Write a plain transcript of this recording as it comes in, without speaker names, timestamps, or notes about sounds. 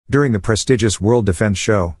During the prestigious World Defense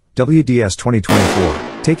Show, WDS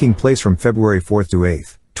 2024, taking place from February 4th to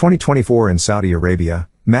 8th, 2024 in Saudi Arabia,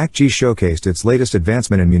 MAC-G showcased its latest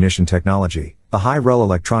advancement in munition technology, the HiRel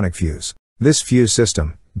electronic fuse. This fuse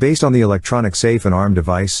system, based on the Electronic Safe and Arm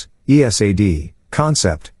Device (ESAD)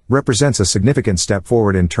 concept, represents a significant step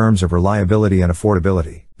forward in terms of reliability and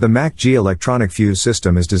affordability. The MAC-G electronic fuse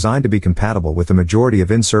system is designed to be compatible with the majority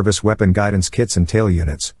of in-service weapon guidance kits and tail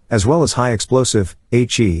units, as well as high-explosive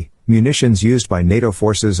 (HE) munitions used by NATO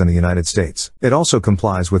forces and the United States. It also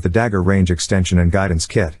complies with the Dagger range extension and guidance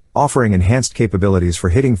kit, offering enhanced capabilities for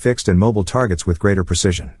hitting fixed and mobile targets with greater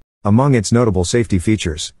precision. Among its notable safety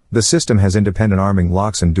features, the system has independent arming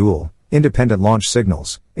locks and dual, independent launch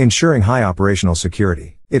signals, ensuring high operational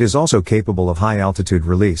security. It is also capable of high-altitude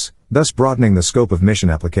release, thus broadening the scope of mission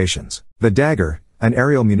applications. The Dagger, an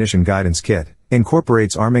aerial munition guidance kit,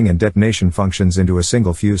 incorporates arming and detonation functions into a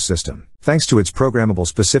single fuse system. Thanks to its programmable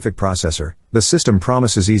specific processor, the system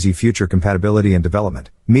promises easy future compatibility and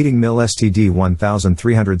development, meeting MIL STD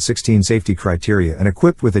 1316 safety criteria and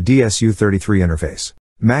equipped with a DSU-33 interface.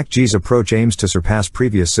 MAC-G's approach aims to surpass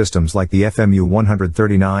previous systems like the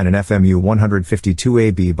FMU-139 and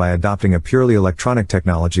FMU-152AB by adopting a purely electronic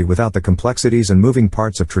technology without the complexities and moving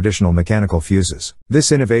parts of traditional mechanical fuses.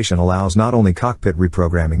 This innovation allows not only cockpit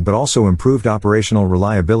reprogramming but also improved operational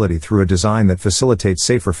reliability through a design that facilitates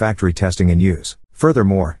safer factory testing and use.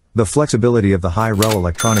 Furthermore, the flexibility of the HiRel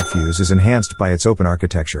electronic fuse is enhanced by its open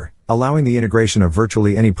architecture, allowing the integration of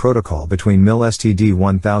virtually any protocol between MIL STD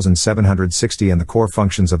 1760 and the core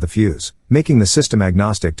functions of the fuse, making the system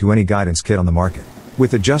agnostic to any guidance kit on the market.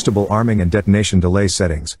 With adjustable arming and detonation delay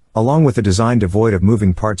settings, along with a design devoid of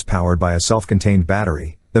moving parts powered by a self-contained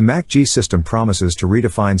battery, the MAC-G system promises to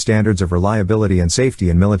redefine standards of reliability and safety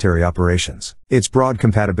in military operations. Its broad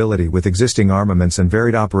compatibility with existing armaments and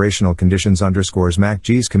varied operational conditions underscores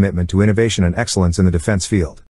MAC-G's commitment to innovation and excellence in the defense field.